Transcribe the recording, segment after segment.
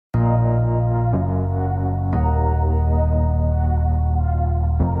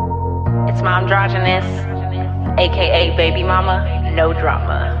Momdrogynous, aka baby mama, no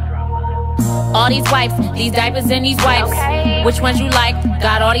drama. All these wipes, these diapers and these wipes. Okay. Which ones you like?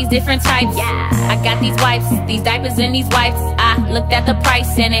 Got all these different types. Yeah. I got these wipes, these diapers and these wipes. I looked at the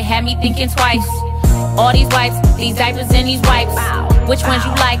price and it had me thinking twice. All these wipes, these diapers and these wipes. Which ones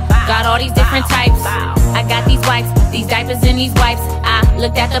you like? Got all these different types. I got these wipes, these diapers and these wipes. I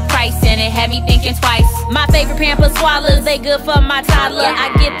looked at the price and it had me thinking twice. My favorite Pampers swallows, they good for my toddler.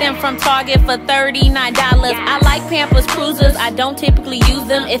 I get them from Target for $39. I like Pampers cruisers, I don't typically use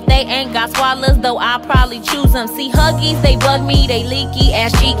them. If they ain't got swallows, though I'll probably choose them. See Huggies, they bug me, they leaky,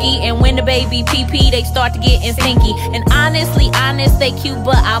 ass cheeky. And when the baby pee-pee, they start to getting stinky. And honestly, they cute,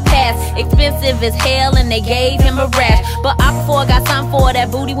 but I'll pass. Expensive as hell and they gave him a rash. But I before got something for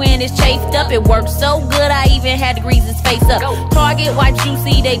that booty when it's chafed up. It worked so good, I even had to grease his face up. Target wipes, you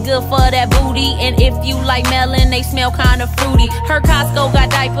see, they good for that booty. And if you like melon, they smell kinda fruity. Her Costco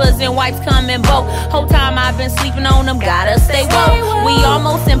got diapers and wipes come in both. Whole time I've been sleeping on them, gotta stay woke. We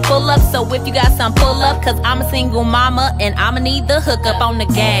almost in pull up, so if you got some pull up, cause I'm a single mama and I'ma need the hookup on the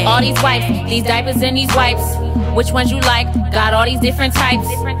game. All these wipes, these diapers and these wipes. Which ones you like? Got all these different types.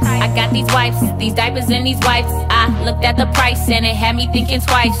 I got these wipes, these diapers and these wipes. I looked at the price and it had me thinking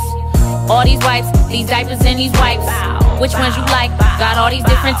twice. All these wipes, these diapers and these wipes. Which ones you like? Got all these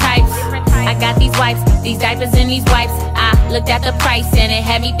different types. I got these wipes, these diapers and these wipes. I looked at the price and it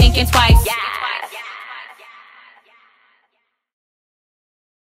had me thinking twice.